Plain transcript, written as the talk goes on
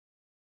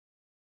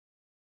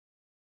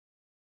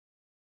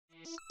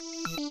Hello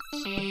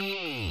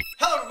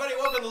everybody,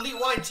 welcome to Elite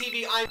Wine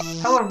TV.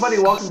 Hello everybody,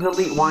 welcome to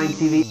Elite Wine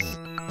TV.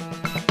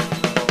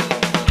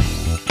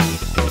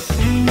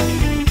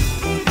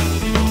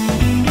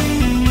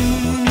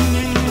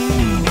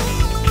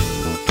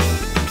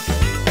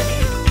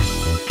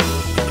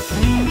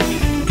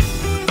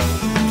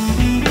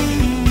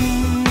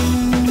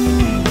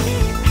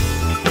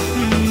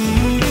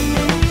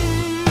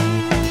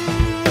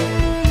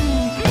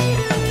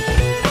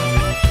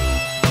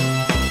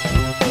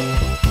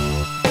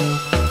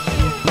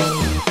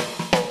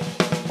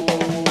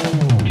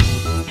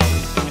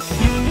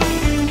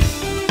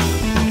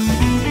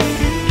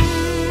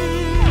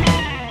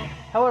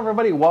 Hello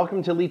everybody,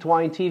 welcome to Elite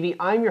Wine TV.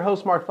 I'm your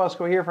host Mark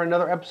Fusco here for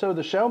another episode of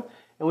the show,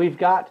 and we've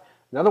got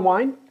another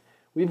wine.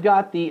 We've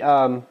got the,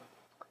 I'm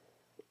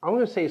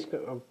going to say,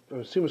 I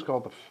assume it's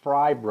called the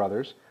Frei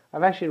brothers.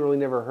 I've actually really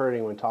never heard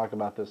anyone talk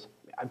about this.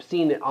 I've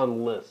seen it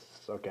on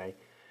lists, okay.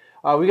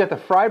 We got the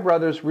Frei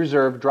brothers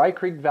Reserve Dry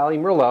Creek Valley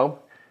Merlot.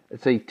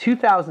 It's a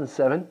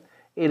 2007.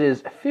 It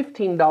is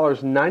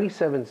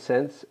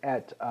 $15.97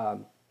 at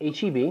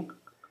H-E-B,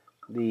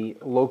 the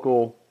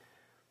local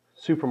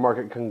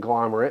supermarket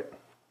conglomerate.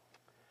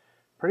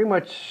 Pretty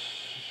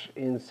much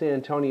in San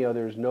Antonio,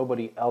 there's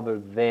nobody other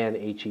than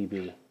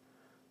H-E-B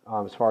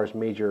as far as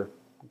major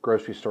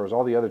grocery stores.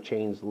 All the other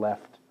chains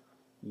left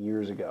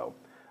years ago.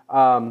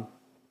 Nothing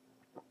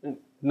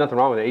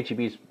wrong with it.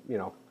 H-E-B's,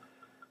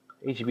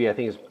 H-E-B I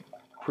think is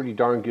pretty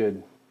darn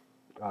good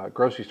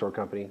grocery store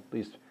company. At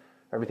least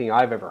everything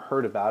I've ever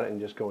heard about it,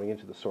 and just going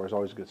into the store is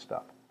always good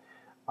stuff.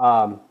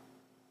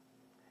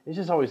 It's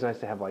just always nice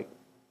to have like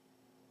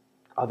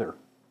other.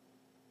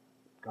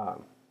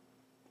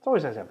 It's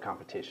always nice to have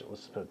competition.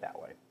 Let's just put it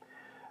that way.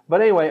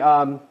 But anyway,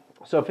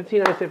 so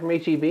 15.97 from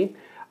H-E-B.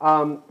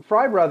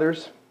 Frei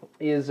Brothers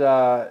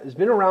has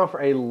been around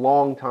for a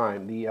long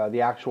time.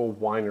 The actual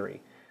winery.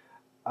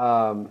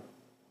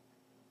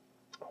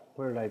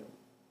 Where did I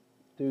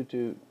do?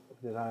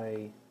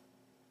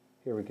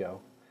 Here we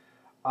go.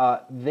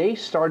 They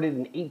started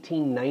in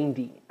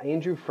 1890.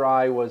 Andrew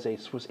Frei was a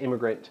Swiss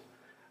immigrant,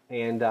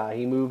 and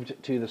he moved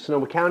to the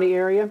Sonoma County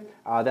area.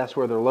 That's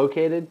where they're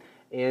located,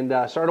 and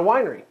started a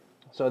winery.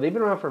 So they've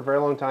been around for a very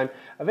long time.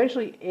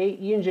 Eventually,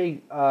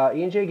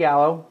 E&J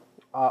Gallo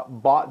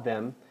bought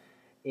them,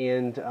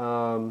 and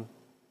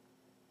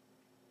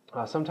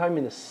sometime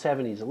in the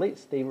 70s,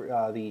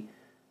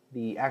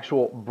 the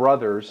actual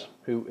brothers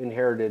who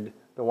inherited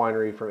the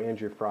winery from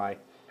Andrew Frei,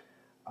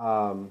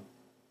 in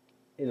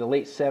the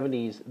late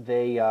 70s,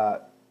 they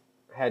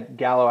had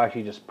Gallo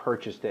actually just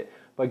purchased it.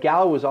 But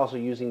Gallo was also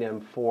using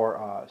them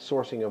for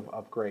sourcing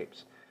of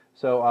grapes.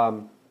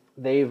 So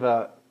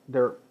they're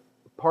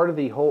part of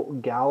the whole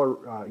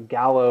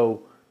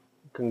Gallo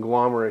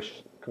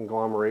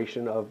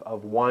conglomeration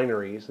of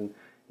wineries. And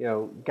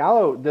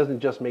Gallo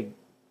doesn't just make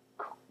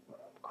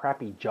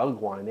crappy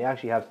jug wine. They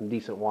actually have some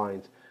decent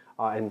wines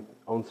and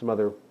own some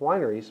other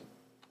wineries.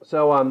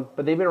 So,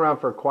 but they've been around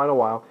for quite a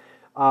while.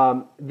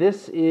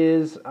 This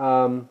is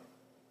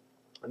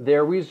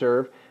their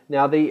reserve.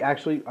 Now they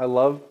actually,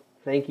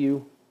 thank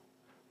you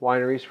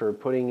wineries for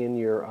putting in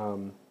your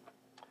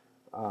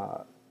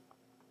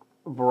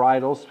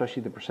varietals,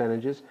 especially the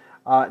percentages.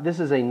 This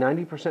is a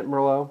 90%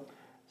 Merlot,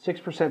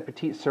 6%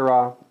 Petit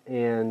Syrah,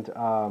 and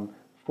 4%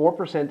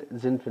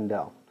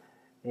 Zinfandel.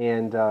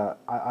 And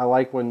I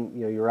like when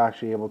you're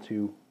actually able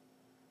to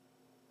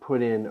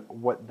put in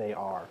what they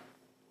are.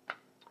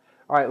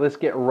 All right, let's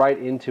get right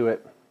into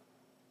it.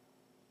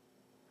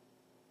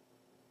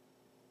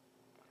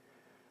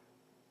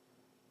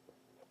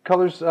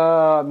 Color's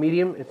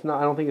medium. It's not.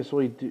 I don't think it's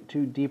really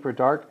too deep or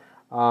dark.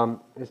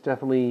 It's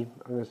definitely.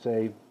 I'm going to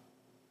say.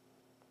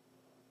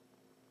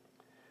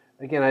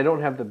 Again, I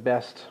don't have the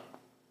best,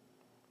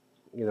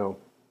 thing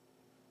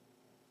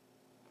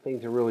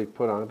to really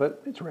put on it,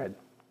 but it's red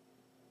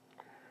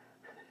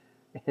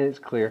and it's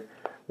clear.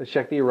 Let's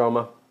check the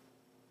aroma.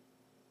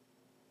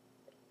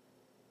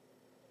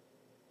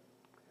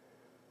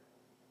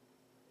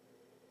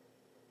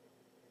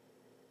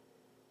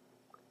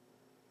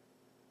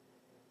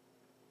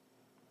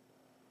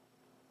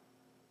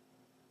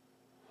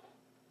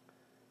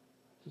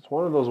 It's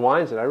one of those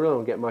wines that I really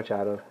don't get much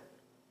out of.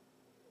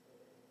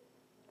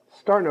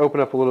 Starting to open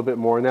up a little bit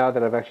more now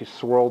that I've actually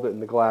swirled it in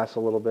the glass a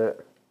little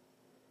bit.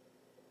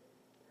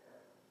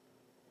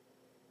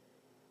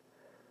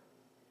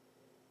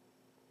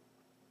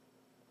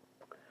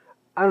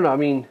 I don't know. I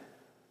mean,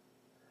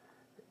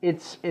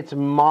 it's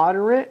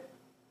moderate.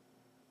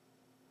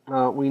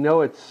 We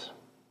know it's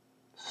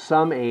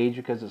some age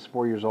because it's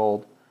 4 years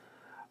old.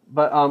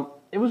 But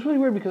it was really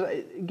weird because,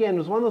 again, it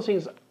was one of those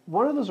things,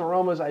 one of those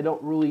aromas I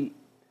don't really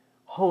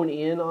hone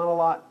in on a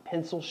lot,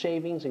 pencil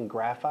shavings and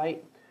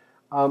graphite.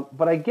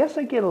 But I guess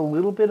I get a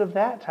little bit of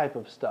that type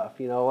of stuff,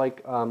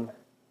 like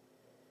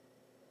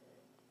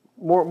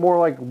more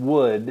like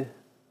wood.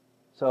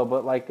 So,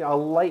 but like a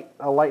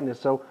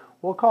lightness. So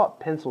we'll call it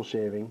pencil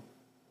shaving.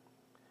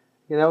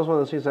 That was one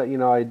of those things that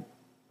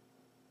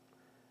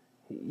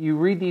you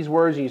read these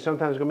words and you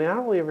sometimes go, man, I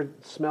don't really ever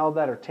smell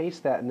that or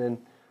taste that, and then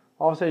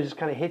all of a sudden it just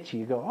kind of hits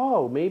you. You go,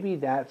 oh, maybe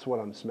that's what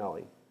I'm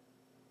smelling.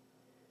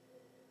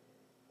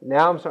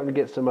 Now I'm starting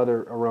to get some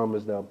other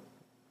aromas, though.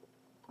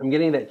 I'm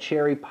getting that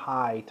cherry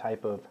pie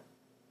type of...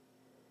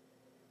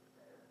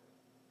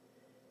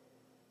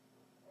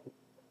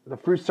 The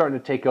fruit's starting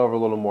to take over a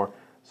little more.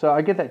 So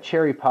I get that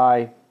cherry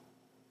pie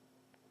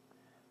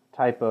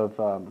type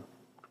of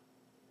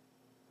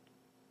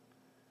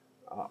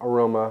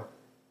aroma.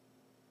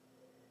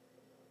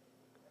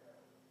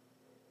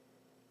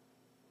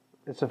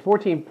 It's a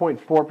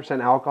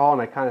 14.4% alcohol,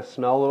 and I kind of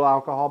smell a little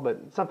alcohol, but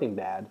it's nothing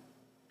bad.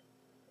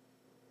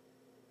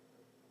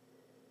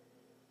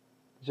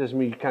 It's just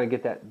me, you kind of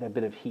get that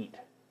bit of heat.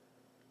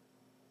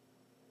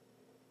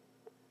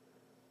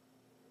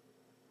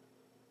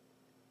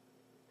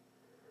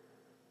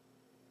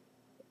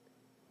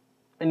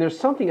 And there's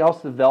something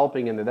else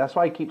developing in there. That's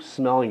why I keep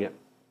smelling it.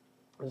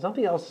 There's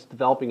something else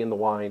developing in the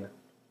wine.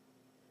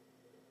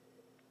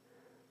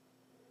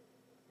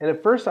 And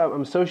at first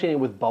I'm associating it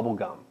with bubble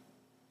gum.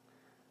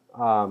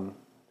 I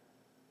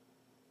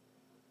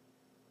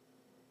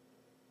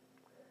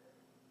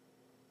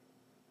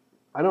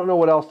don't know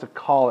what else to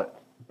call it,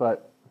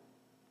 but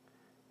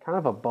kind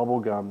of a bubble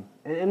gum.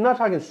 And I'm not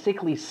talking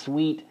sickly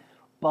sweet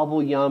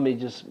bubble yum. It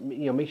just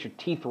makes your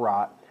teeth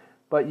rot.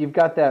 But you've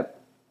got that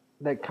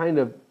kind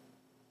of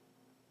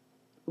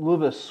a little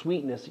bit of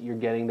sweetness that you're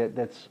getting.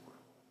 That's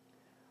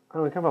I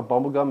don't know, kind of a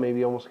bubble gum,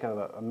 maybe almost kind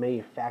of a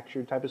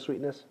manufactured type of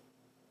sweetness.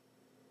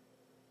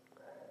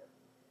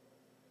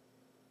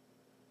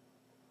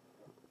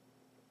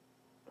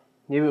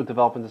 Maybe it'll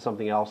develop into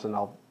something else, and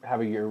I'll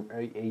have a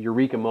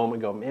eureka moment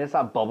and go, man, it's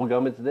not bubble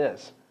gum, it's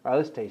this. All right,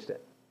 let's taste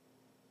it.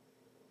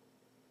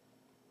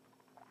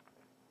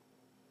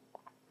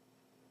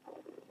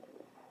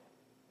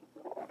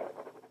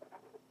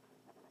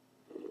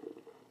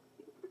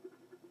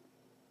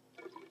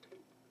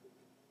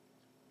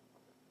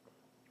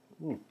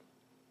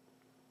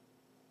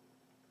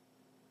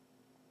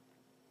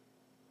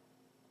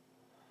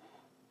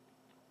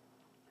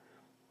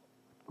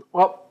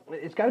 Well,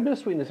 it's got a bit of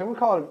sweetness. I'm going to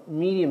call it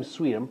medium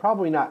sweet. I'm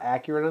probably not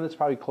accurate on this.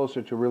 Probably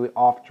closer to really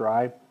off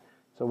dry.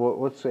 So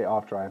let's say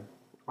off dry.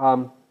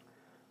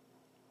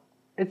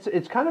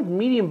 It's kind of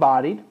medium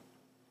bodied.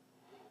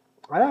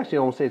 I'd actually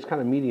almost say it's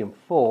kind of medium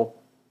full.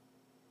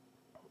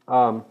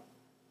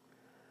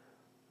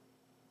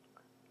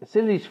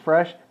 Acidity's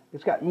fresh.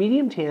 It's got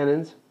medium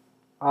tannins,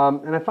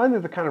 and I find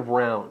that they're kind of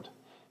round,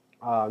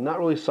 not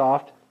really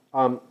soft.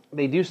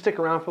 They do stick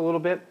around for a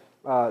little bit.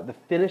 The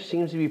finish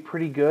seems to be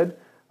pretty good.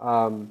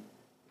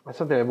 That's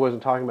something I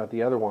wasn't talking about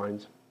the other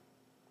wines.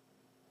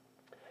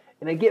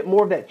 And I get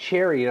more of that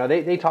cherry.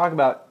 They talk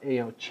about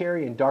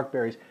cherry and dark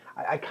berries.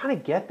 I kind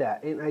of get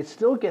that, and I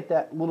still get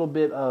that little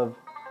bit of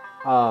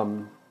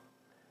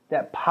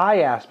that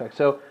pie aspect.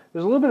 So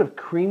there's a little bit of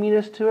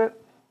creaminess to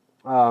it.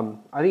 I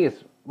think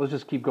let's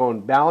just keep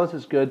going. Balance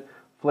is good.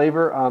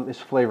 Flavor is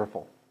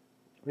flavorful.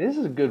 I mean, this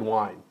is a good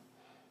wine.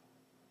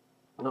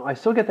 I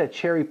still get that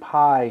cherry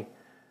pie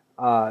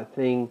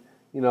thing,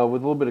 with a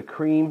little bit of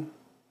cream.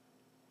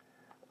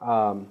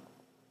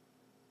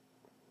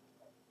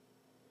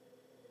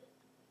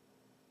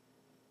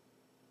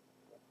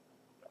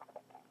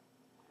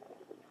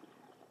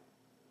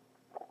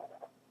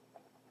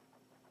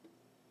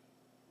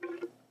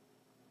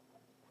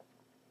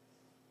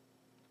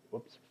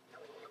 Whoops.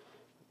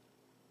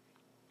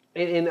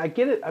 And I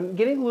get it. I'm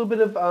getting a little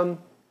bit of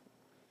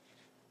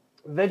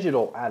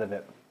vegetal out of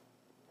it.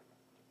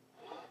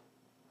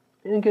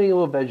 And I'm getting a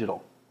little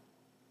vegetal.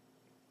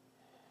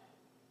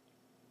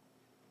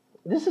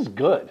 This is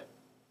good.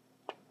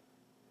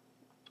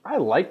 I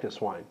like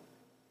this wine.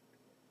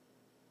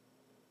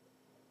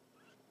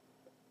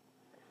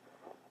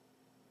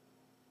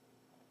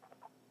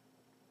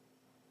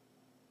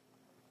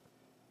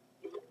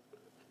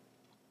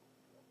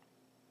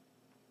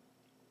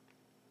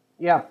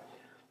 Yeah,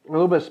 a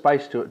little bit of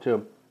spice to it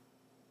too.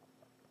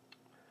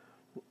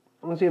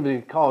 Let's see if we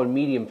can call it a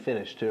medium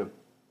finish too.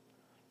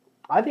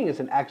 I think it's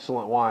an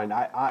excellent wine.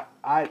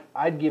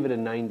 I'd give it a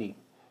 90.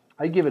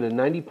 I'd give it a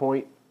 90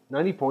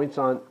 points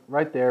on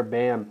right there.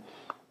 Bam.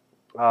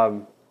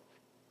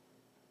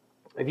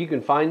 If you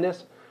can find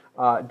this,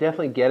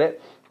 definitely get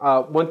it.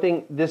 One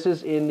thing, this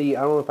is in the,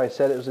 I don't know if I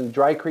said it was in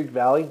Dry Creek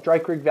Valley. Dry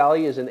Creek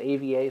Valley is an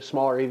AVA,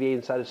 smaller AVA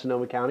inside of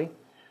Sonoma County.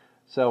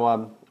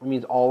 So it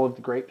means all of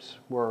the grapes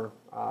are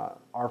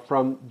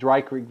from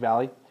Dry Creek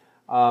Valley.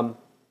 I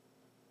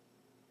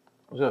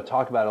was going to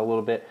talk about it a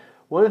little bit.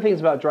 One of the things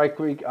about Dry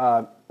Creek,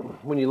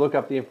 when you look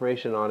up the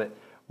information on it,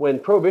 when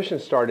Prohibition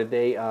started,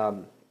 they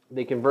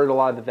converted a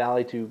lot of the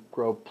valley to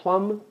grow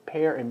plum,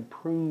 pear, and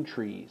prune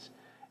trees.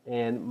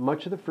 And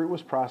much of the fruit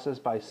was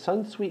processed by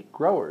Sunsweet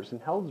growers in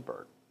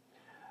Healdsburg.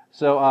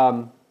 So,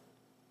 and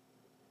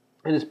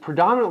it's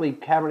predominantly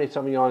Cabernet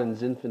Sauvignon and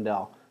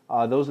Zinfandel.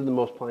 Those are the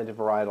most planted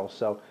varietals.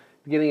 So,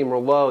 getting a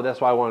Merlot,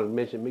 that's why I wanted to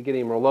mention,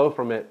 getting a Merlot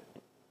from it,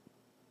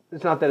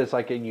 it's not that it's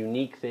like a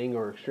unique thing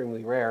or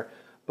extremely rare,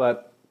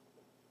 but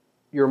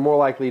you're more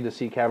likely to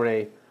see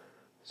Cabernet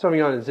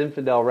Sauvignon and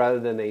Zinfandel rather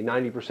than a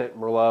 90%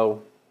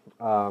 Merlot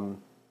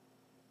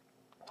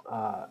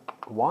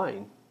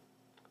wine.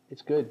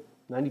 It's good.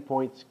 90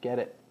 points. Get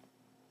it.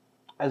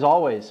 As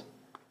always,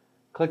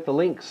 click the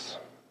links.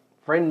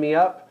 Friend me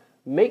up.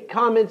 Make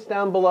comments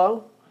down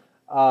below.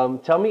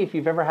 Tell me if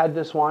you've ever had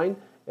this wine,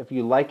 if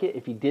you like it,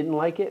 if you didn't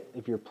like it,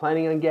 if you're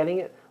planning on getting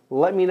it.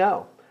 Let me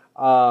know.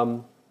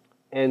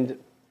 And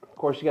of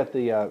course, you got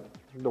the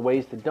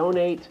ways to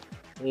donate.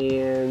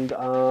 And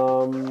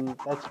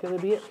that's going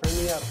to be it. Friend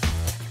me up.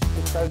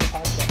 Subscribe to the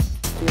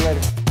podcast. See you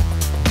later.